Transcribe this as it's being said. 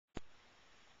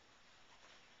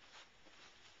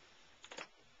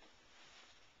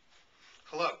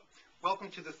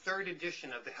welcome to the third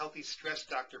edition of the Healthy Stress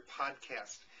Doctor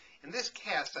podcast. In this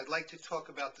cast, I'd like to talk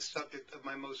about the subject of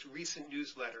my most recent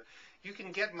newsletter. You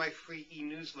can get my free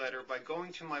e-newsletter by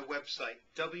going to my website,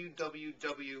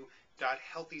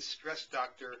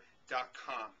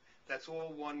 www.healthystressdoctor.com. That's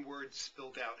all one word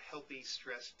spelled out, Healthy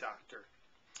Stress Doctor.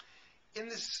 In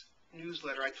this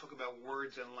newsletter, I talk about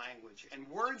words and language, and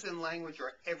words and language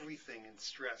are everything in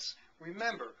stress.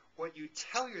 Remember, what you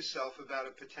tell yourself about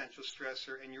a potential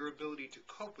stressor and your ability to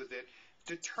cope with it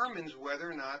determines whether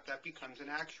or not that becomes an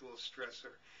actual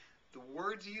stressor. The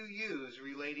words you use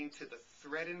relating to the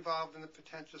threat involved in the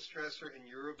potential stressor and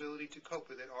your ability to cope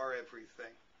with it are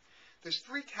everything. There's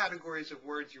three categories of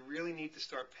words you really need to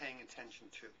start paying attention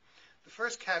to. The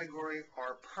first category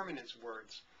are permanence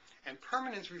words. And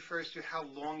permanence refers to how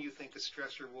long you think a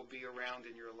stressor will be around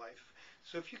in your life.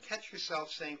 So if you catch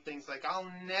yourself saying things like, I'll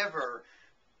never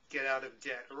get out of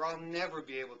debt, or I'll never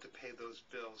be able to pay those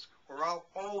bills, or I'll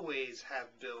always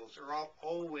have bills, or I'll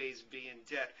always be in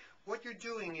debt, what you're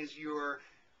doing is you're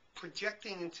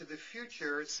projecting into the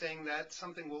future saying that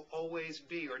something will always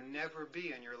be or never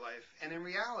be in your life. And in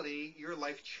reality, your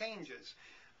life changes.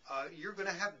 You're going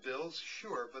to have bills,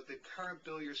 sure, but the current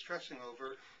bill you're stressing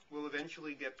over will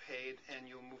eventually get paid and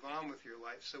you'll move on with your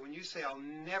life. So when you say, I'll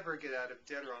never get out of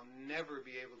debt or I'll never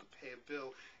be able to pay a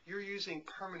bill, you're using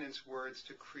permanence words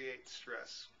to create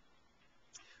stress.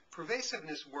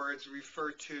 Pervasiveness words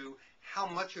refer to how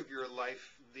much of your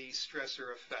life the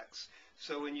stressor affects.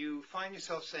 So when you find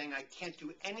yourself saying, I can't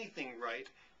do anything right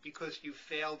because you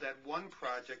failed at one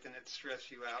project and it stressed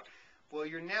you out, well,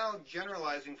 you're now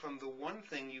generalizing from the one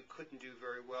thing you couldn't do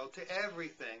very well to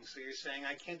everything. So you're saying,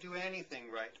 I can't do anything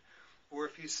right. Or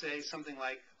if you say something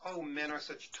like, oh, men are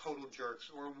such total jerks,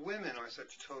 or women are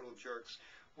such total jerks.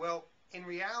 Well, in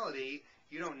reality,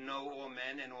 you don't know all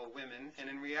men and all women. And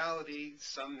in reality,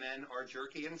 some men are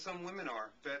jerky and some women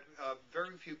are. But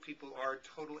very few people are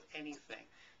total anything.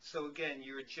 So again,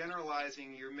 you're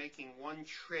generalizing, you're making one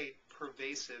trait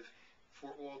pervasive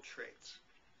for all traits.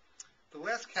 The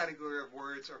last category of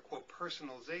words are called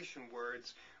personalization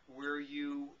words, where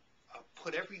you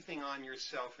put everything on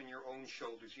yourself and your own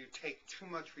shoulders. You take too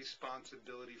much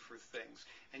responsibility for things,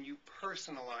 and you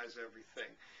personalize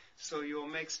everything. So you'll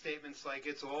make statements like,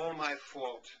 it's all my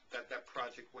fault that that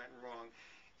project went wrong.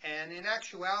 And in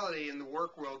actuality, in the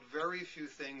work world, very few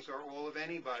things are all of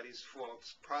anybody's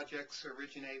faults. Projects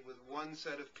originate with one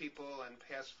set of people and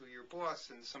pass through your boss,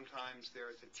 and sometimes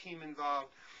there's a team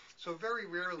involved. So very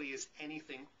rarely is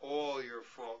anything all your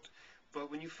fault. But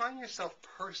when you find yourself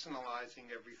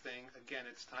personalizing everything, again,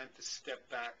 it's time to step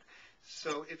back.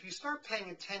 So if you start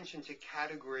paying attention to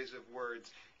categories of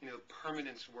words,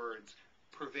 permanence words,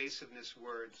 pervasiveness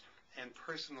words, and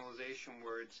personalization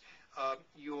words,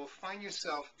 you'll find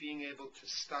yourself being able to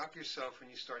stop yourself when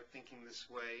you start thinking this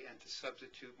way and to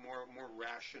substitute more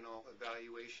rational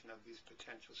evaluation of these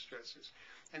potential stressors.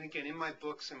 And again, in my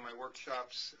books and my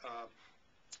workshops,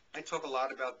 I talk a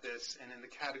lot about this, and in the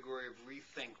category of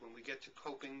rethink, when we get to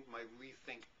coping, my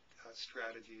rethink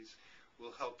strategies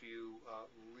will help you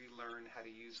relearn how to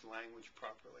use language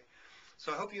properly.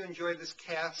 So I hope you enjoyed this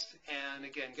cast, and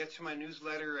again, get to my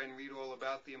newsletter and read all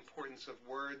about the importance of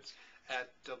words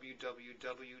at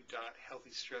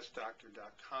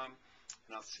www.healthystressdoctor.com,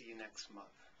 and I'll see you next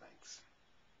month. Thanks.